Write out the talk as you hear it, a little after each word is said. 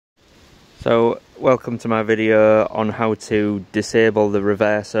So, welcome to my video on how to disable the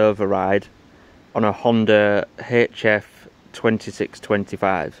reverse override on a Honda HF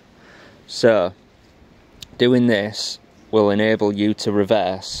 2625. So, doing this will enable you to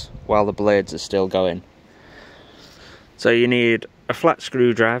reverse while the blades are still going. So you need a flat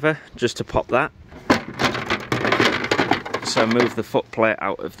screwdriver just to pop that. So move the foot plate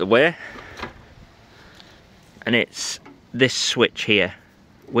out of the way. And it's this switch here,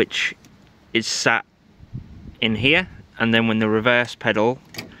 which is sat in here, and then when the reverse pedal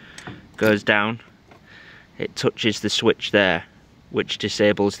goes down, it touches the switch there, which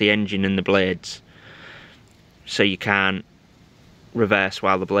disables the engine and the blades, so you can't reverse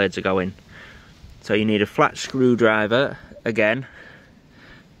while the blades are going. So you need a flat screwdriver again,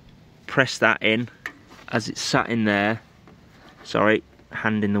 press that in as it's sat in there, sorry,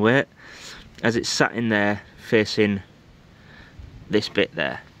 hand in the way, as it's sat in there facing this bit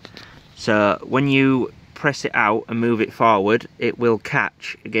there. So when you press it out and move it forward, it will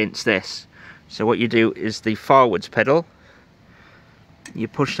catch against this. So what you do is the forwards pedal, you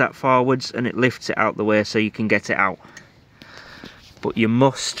push that forwards and it lifts it out the way so you can get it out. But you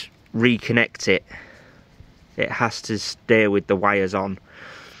must reconnect it. It has to stay with the wires on.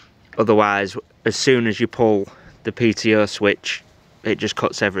 Otherwise, as soon as you pull the PTO switch, it just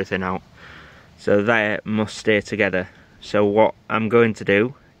cuts everything out. So they must stay together. So what I'm going to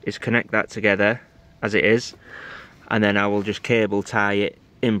do is connect that together as it is, and then I will just cable tie it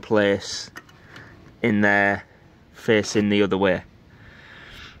in place in there facing the other way,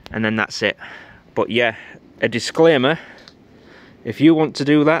 and then that's it. But yeah, a disclaimer, if you want to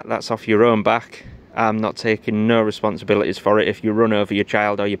do that, that's off your own back. I'm not taking no responsibilities for it if you run over your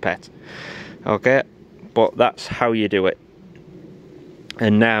child or your pet, okay? But that's how you do it.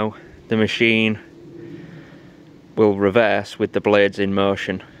 And now the machine will reverse with the blades in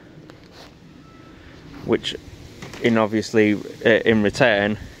motion, which in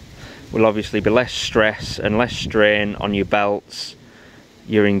return will obviously be less stress and less strain on your belts,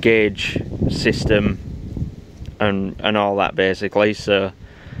 your engage system, and all that basically. So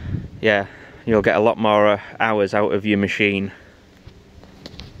yeah, you'll get a lot more hours out of your machine.